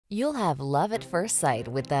You'll have love at first sight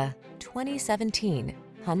with the 2017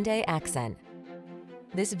 Hyundai Accent.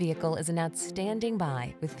 This vehicle is an outstanding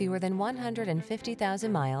buy with fewer than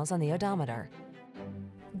 150,000 miles on the odometer.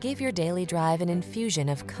 Give your daily drive an infusion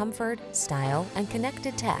of comfort, style, and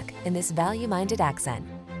connected tech in this value-minded Accent.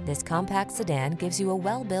 This compact sedan gives you a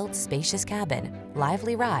well-built, spacious cabin,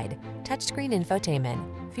 lively ride, touchscreen infotainment,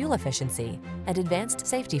 fuel efficiency, and advanced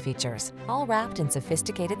safety features, all wrapped in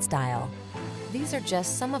sophisticated style. These are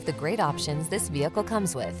just some of the great options this vehicle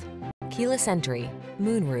comes with: keyless entry,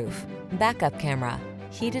 moonroof, backup camera,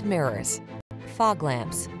 heated mirrors, fog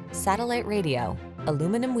lamps, satellite radio,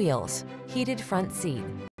 aluminum wheels, heated front seat,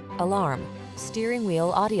 alarm, steering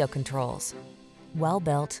wheel audio controls.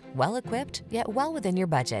 Well-built, well-equipped, yet well within your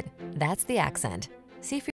budget. That's the Accent. See for